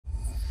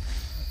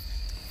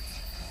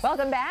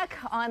Welcome back.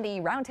 On the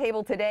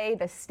roundtable today,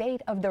 the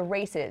state of the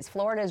races.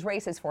 Florida's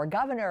races for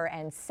governor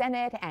and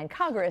Senate and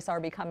Congress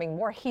are becoming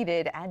more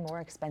heated and more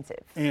expensive.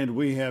 And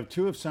we have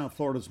two of South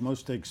Florida's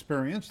most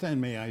experienced and,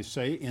 may I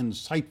say,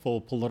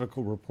 insightful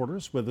political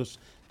reporters with us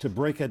to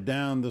break it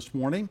down this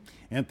morning.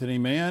 Anthony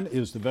Mann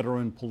is the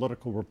veteran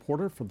political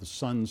reporter for the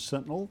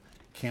Sun-Sentinel.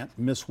 Can't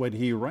miss what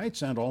he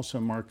writes. And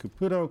also Marc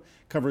Caputo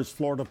covers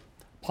Florida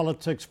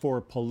politics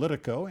for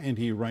Politico, and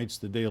he writes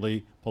the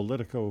daily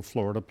Politico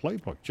Florida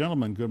Playbook.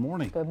 Gentlemen, good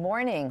morning. Good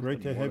morning.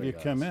 Great to have you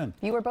come in.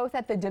 You were both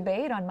at the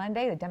debate on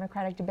Monday, the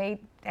Democratic debate.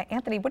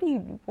 Anthony, what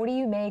do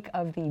you make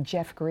of the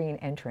Jeff Green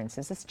entrance?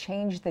 Does this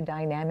change the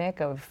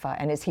dynamic of,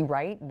 and is he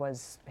right?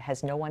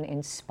 Has no one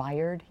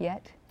inspired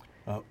yet?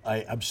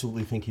 I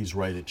absolutely think he's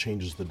right. It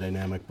changes the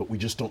dynamic, but we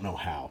just don't know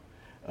how.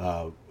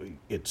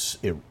 It's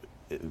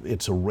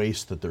a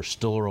race that there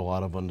still are a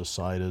lot of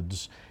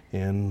undecideds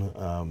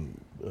in.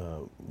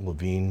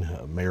 Levine,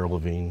 Mayor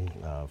Levine,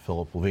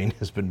 Philip Levine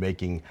has been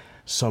making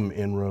some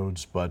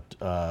inroads, but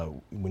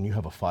when you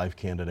have a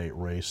 5-candidate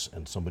race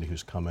and somebody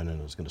who's come in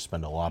and is going to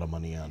spend a lot of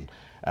money on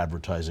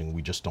advertising,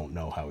 we just don't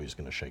know how he's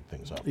going to shake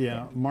things up.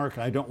 Yeah, Mark,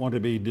 I don't want to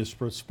be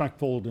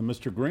disrespectful to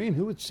Mr. Green,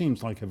 who it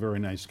seems like a very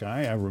nice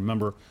guy. I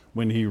remember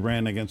when he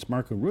ran against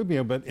Marco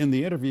Rubio, but in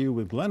the interview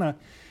with Lena,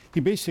 he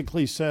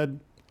basically said,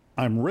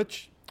 I'm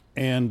rich,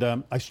 and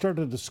I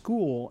started a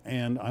school,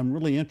 and I'm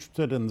really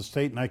interested in the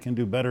state, and I can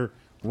do better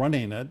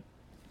running it.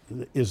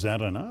 Is that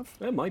enough?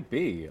 It might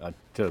be.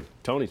 To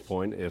Tony's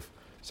point, if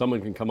someone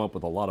can come up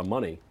with a lot of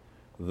money,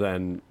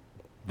 then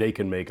they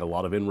can make a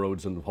lot of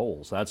inroads in the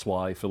polls. That's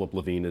why Philip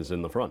Levine is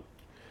in the front.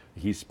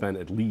 He's spent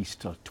at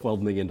least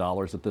 $12 million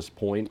at this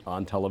point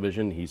on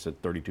television. He's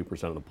at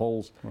 32% of the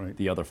polls. Right.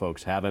 The other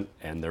folks haven't,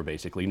 and they're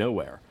basically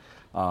nowhere.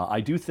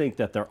 I do think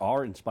that there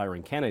are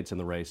inspiring candidates in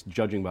the race,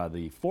 judging by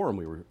the forum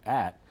we were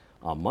at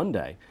on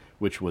Monday,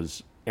 which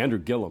was Andrew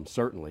Gillum,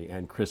 certainly,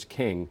 and Chris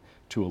King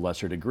to a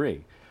lesser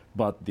degree.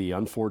 But the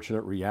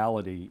unfortunate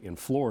reality in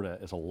Florida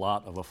is a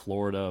lot of a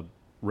Florida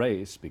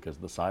race, because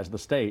the size of the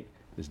state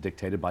is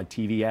dictated by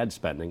TV ad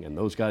spending, and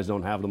those guys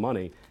don't have the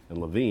money, and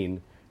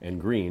Levine and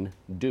Green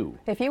do.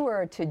 If you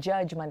were to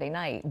judge Monday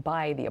night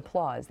by the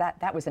applause,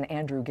 that was an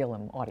Andrew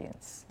Gillum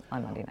audience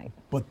on Monday night.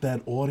 But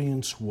that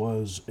audience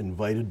was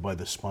invited by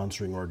the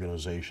sponsoring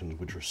organizations,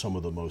 which are some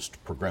of the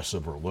most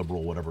progressive or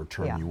liberal, whatever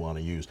term you want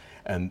to use.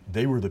 And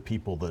they were the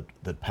people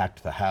that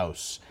packed the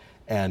house.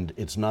 And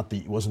it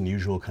wasn't the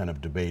usual kind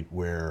of debate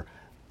where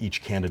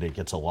each candidate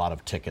gets a lot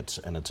of tickets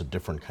and it's a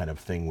different kind of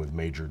thing with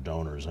major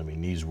donors. I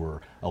mean, these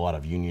were a lot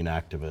of union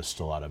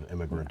activists, a lot of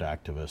immigrant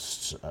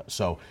activists.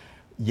 So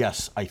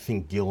yes, I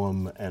think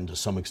Gillum and to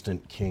some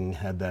extent King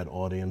had that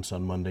audience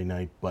on Monday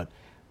night, but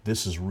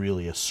this is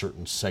really a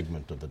certain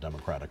segment of the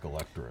Democratic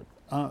electorate.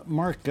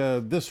 Mark,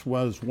 this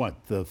was what,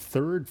 the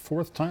third,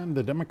 fourth time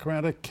the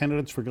Democratic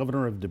candidates for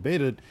governor have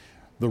debated?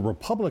 The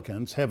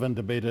Republicans haven't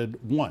debated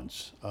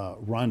once.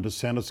 Ron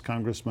DeSantis,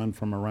 congressman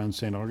from around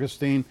St.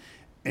 Augustine,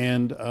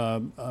 and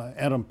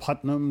Adam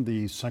Putnam,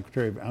 the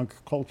Secretary of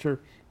Agriculture.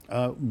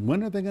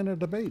 When are they going to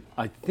debate?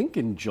 I think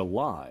in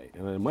July,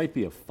 and it might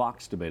be a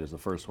Fox debate as the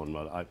first one,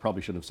 but I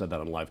probably shouldn't have said that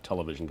on live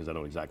television because I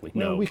don't exactly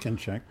know. No, we can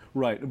check.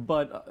 Right,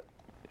 but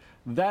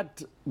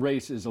that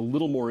race is a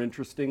little more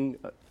interesting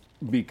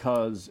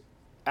because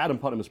Adam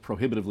Putnam is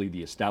prohibitively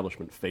the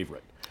establishment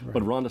favorite. Right.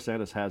 But Ron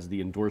DeSantis has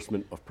the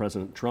endorsement of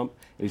President Trump,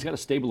 and he's got a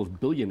stable of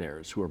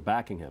billionaires who are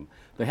backing him.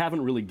 They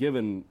haven't really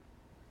given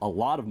a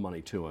lot of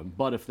money to him,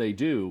 but if they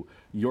do,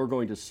 you're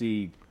going to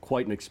see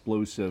quite an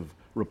explosive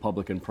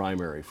Republican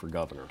primary for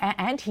governor.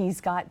 And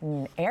he's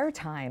gotten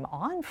airtime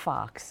on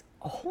Fox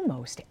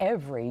almost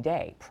every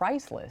day,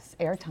 priceless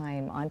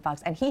airtime on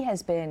Fox. And he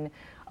has been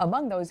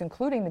among those,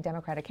 including the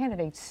Democratic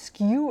candidates,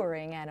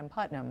 skewering Adam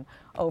Putnam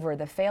over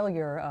the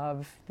failure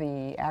of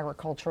the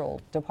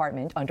agricultural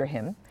department under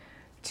him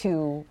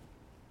to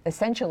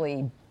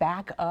essentially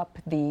back up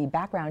the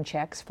background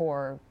checks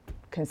for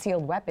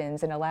concealed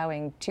weapons and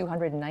allowing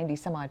 290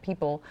 some odd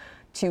people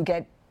to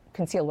get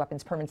concealed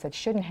weapons permits that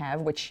shouldn't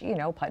have, which, you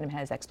know, Putnam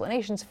has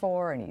explanations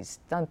for, and he's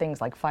done things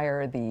like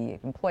fire the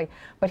employee.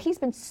 But he's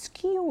been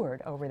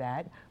skewered over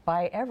that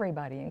by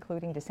everybody,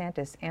 including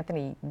DeSantis.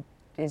 Anthony,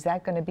 is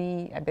that going to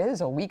be, this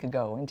is a week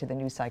ago into the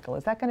news cycle,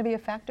 is that going to be a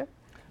factor?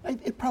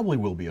 It probably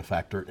will be a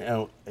factor.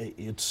 Now,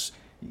 it's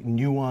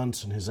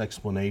nuance in his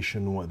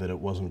explanation that it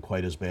wasn't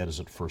quite as bad as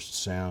it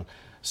first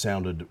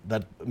sounded.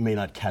 That may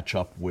not catch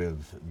up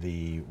with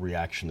the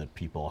reaction that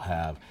people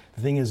have.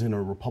 The thing is, in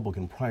a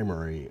Republican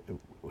primary,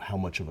 how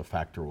much of a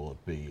factor will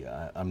it be?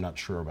 I'm not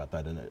sure about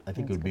that, and I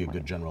think it would be a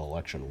good general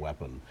election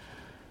weapon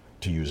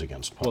to use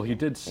against Putnam. Well, he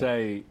did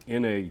say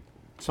in a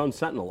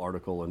Sun-Sentinel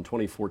article in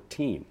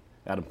 2014,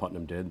 Adam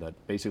Putnam did, that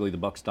basically the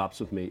buck stops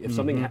with me. If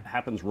something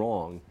happens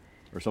wrong,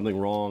 or something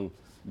wrong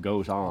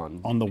goes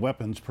on the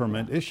weapons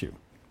permit issue,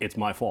 it's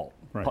my fault.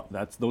 Right.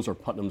 Those are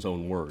Putnam's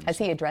own words. Has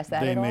he addressed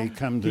that They at all? may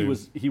come to.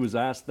 He was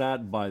asked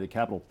that by the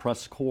Capitol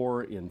Press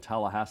Corps in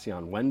Tallahassee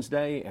on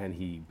Wednesday, and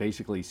he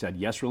basically said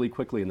yes really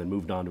quickly and then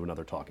moved on to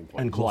another talking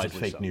point. And calls it wisely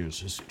fake so. news.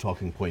 His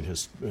talking point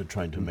is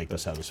trying to make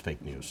this out as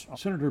fake news.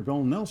 Senator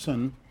Bill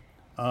Nelson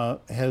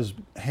has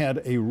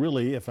had a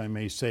really, if I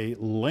may say,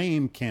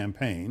 lame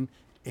campaign,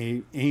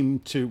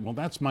 aim to, well,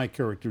 that's my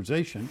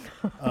characterization.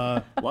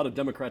 A lot of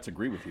Democrats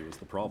agree with you is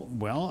the problem.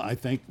 Well, I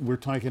think we're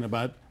talking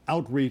about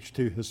outreach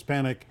to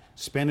Hispanic,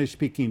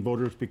 Spanish-speaking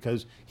voters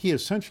because he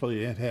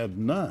essentially had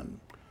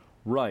none.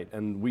 Right,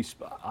 and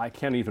I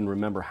can't even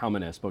remember how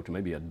many I spoke to,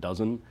 maybe a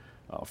dozen,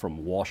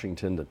 from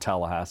Washington to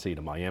Tallahassee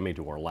to Miami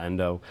to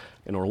Orlando.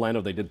 In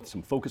Orlando, they did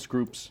some focus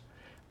groups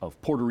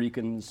of Puerto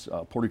Ricans,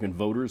 Puerto Rican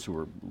voters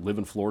who live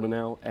in Florida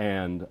now,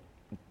 and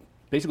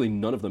basically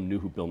none of them knew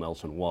who Bill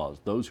Nelson was.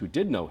 Those who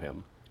did know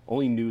him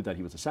only knew that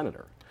he was a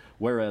senator,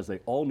 whereas they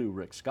all knew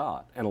Rick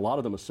Scott, and a lot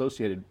of them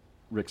associated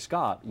Rick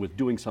Scott with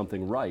doing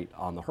something right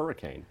on the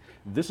hurricane.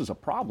 This is a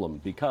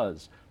problem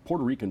because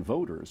Puerto Rican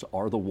voters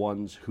are the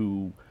ones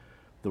who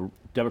the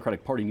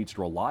Democratic Party needs to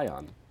rely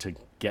on to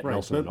get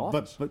Nelson in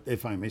office. But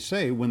if I may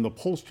say, when the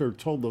pollster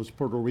told those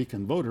Puerto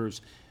Rican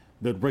voters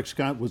that Rick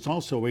Scott was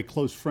also a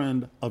close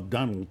friend of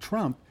Donald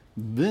Trump,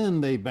 then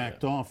they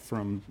backed off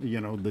from,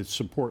 the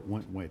support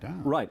went way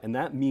down. Right, and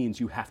that means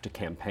you have to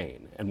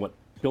campaign. And what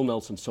Bill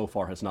Nelson so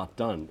far has not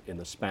done in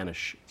the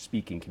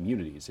Spanish-speaking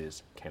communities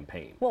is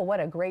campaign. Well, what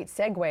a great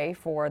segue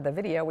for the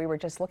video we were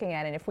just looking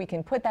at. And if we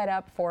can put that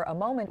up for a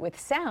moment with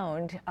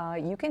sound,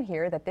 you can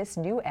hear that this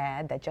new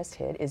ad that just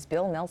hit is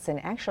Bill Nelson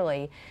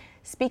actually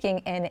speaking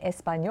in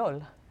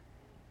Espanol.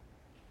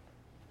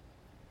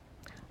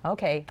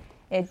 Okay.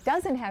 It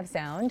doesn't have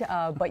sound,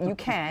 but you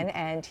can,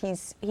 and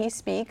he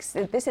speaks.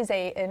 This is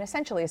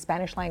essentially a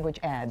Spanish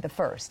language ad, the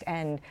first,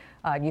 and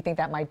you think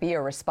that might be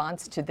a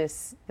response to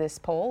this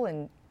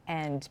poll?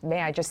 And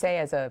may I just say,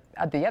 as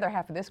the other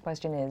half of this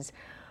question is,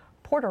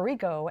 Puerto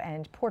Rico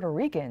and Puerto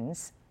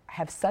Ricans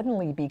have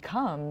suddenly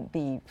become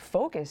the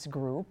focus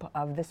group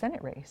of the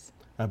Senate race.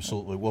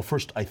 Absolutely. Well,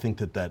 first, I think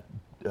that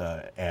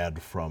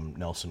ad from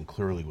Nelson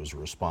clearly was a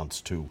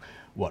response to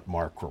what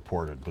Marc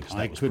reported, because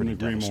that was pretty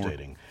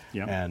devastating.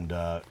 Yeah. And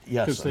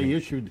yes, because they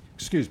issued,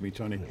 excuse me,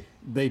 Tony,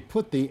 they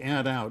put the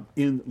ad out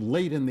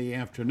late in the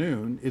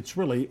afternoon. It's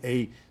really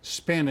a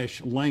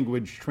Spanish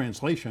language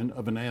translation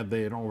of an ad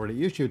they had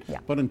already issued. Yeah.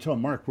 But until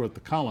Marc wrote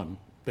the column,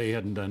 they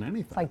hadn't done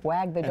anything. It's like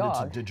wag the dog.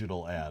 And it's a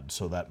digital ad,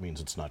 so that means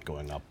it's not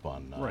going up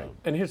on. Right.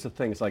 And here's the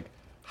thing, it's like,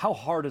 how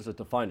hard is it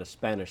to find a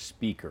Spanish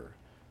speaker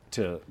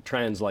to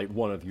translate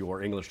one of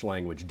your English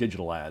language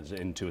digital ads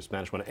into a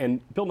Spanish one?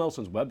 And Bill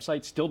Nelson's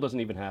website still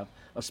doesn't even have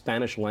a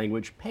Spanish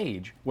language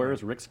page,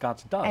 whereas Rick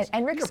Scott's does.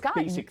 And Rick These are Scott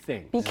basic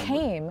things.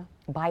 became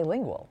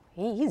bilingual.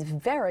 He's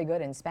very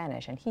good in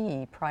Spanish, and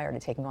he, prior to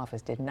taking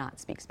office, did not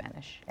speak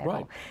Spanish at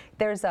all.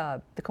 There's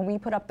can we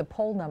put up the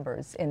poll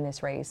numbers in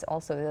this race?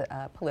 Also,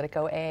 the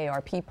Politico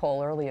AARP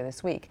poll earlier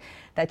this week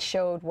that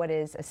showed what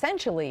is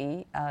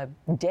essentially a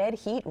dead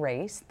heat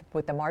race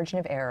with the margin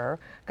of error.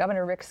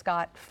 Governor Rick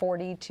Scott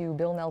 40 to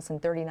Bill Nelson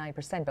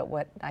 39%. But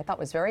what I thought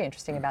was very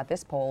interesting about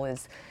this poll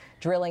is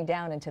drilling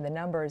down into the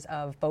numbers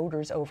of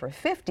voters over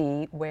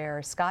 50,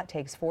 where Scott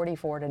takes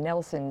 44 to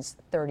Nelson's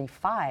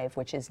 35,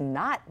 which is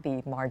not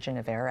the margin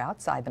of error,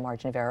 outside the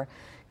margin of error,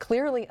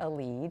 clearly a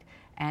lead,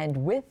 and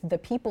with the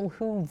people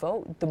who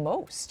vote the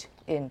most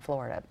in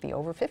Florida, the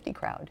over 50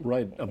 crowd.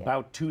 Right,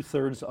 about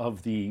 2/3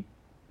 of the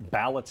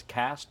ballots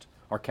cast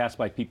are cast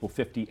by people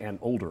 50 and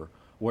older,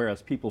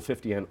 whereas people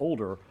 50 and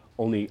older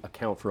only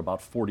account for about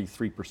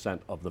 43%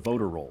 of the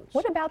voter rolls.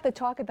 What about the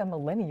talk of the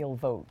millennial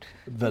vote?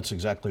 That's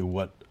exactly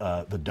what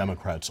the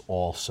Democrats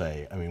all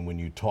say. I mean, when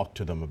you talk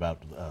to them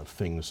about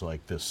things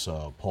like this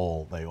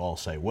poll, they all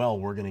say, well,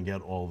 we're going to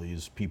get all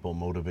these people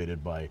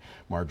motivated by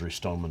Marjorie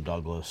Stoneman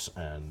Douglas,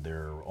 and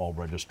they're all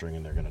registering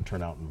and they're going to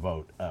turn out and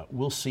vote.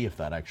 We'll see if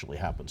that actually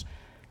happens.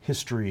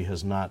 History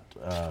has not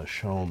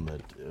shown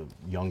that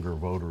younger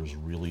voters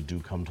really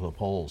do come to the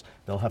polls.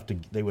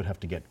 They would have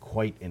to get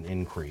quite an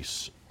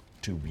increase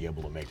to be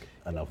able to make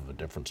enough of a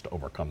difference to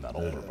overcome that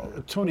older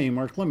voter. Tony and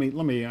Marc, let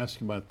me ask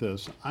you about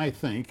this. I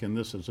think, and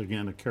this is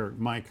again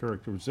my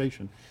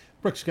characterization,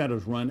 Rick Scott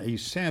has run a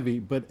savvy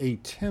but a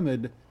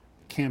timid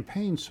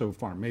campaign so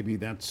far. Maybe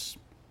that's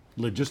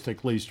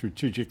logistically,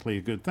 strategically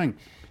a good thing.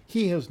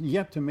 He has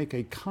yet to make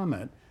a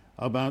comment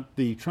about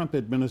the Trump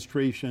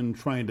administration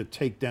trying to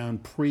take down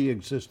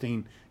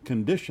pre-existing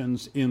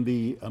conditions in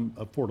the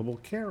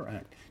Affordable Care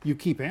Act. You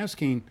keep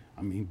asking,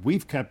 I mean,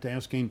 we've kept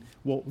asking,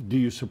 well, do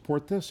you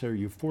support this? Are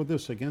you for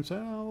this, against it?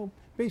 Oh,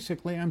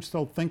 basically, I'm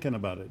still thinking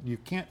about it. You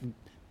can't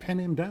pin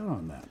him down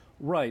on that.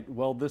 Right.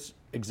 Well, this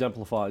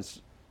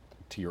exemplifies,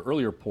 to your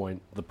earlier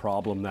point, the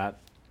problem that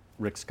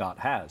Rick Scott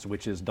has,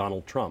 which is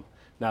Donald Trump.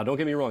 Now, don't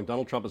get me wrong,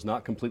 Donald Trump is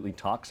not completely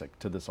toxic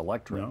to this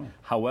electorate. No.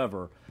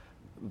 However,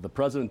 the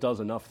president does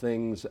enough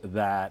things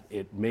that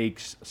it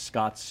makes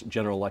Scott's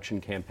general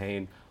election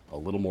campaign a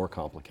little more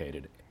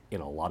complicated.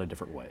 in a lot of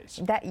different ways.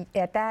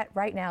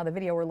 Right now, the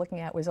video we're looking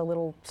at was a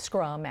little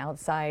scrum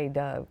outside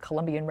a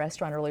Colombian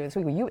restaurant earlier this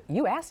week.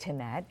 You asked him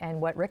that, and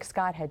what Rick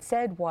Scott had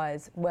said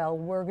was, well,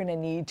 we're going to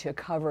need to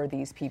cover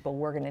these people,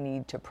 we're going to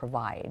need to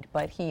provide,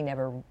 but he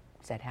never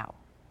said how.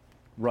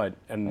 Right,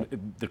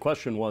 and the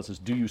question was,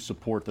 do you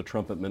support the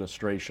Trump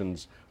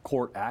administration's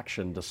court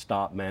action to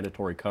stop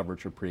mandatory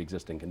coverage of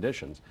pre-existing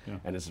conditions? Yeah.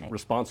 And his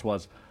response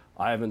was,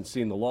 I haven't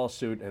seen the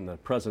lawsuit, and the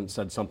president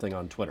said something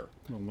on Twitter.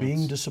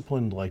 Being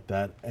disciplined like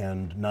that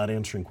and not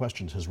answering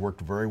questions has worked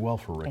very well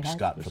for Rick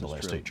Scott for the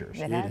last 8 years.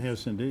 It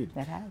has indeed.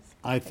 It has.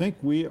 I think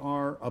we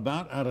are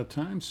about out of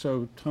time,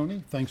 so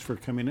Tony, thanks for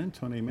coming in.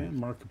 Tony Mann,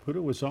 Marc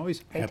Caputo, as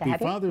always. Great Happy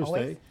Father's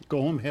Day.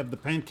 Go home, have the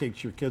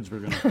pancakes your kids were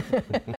going to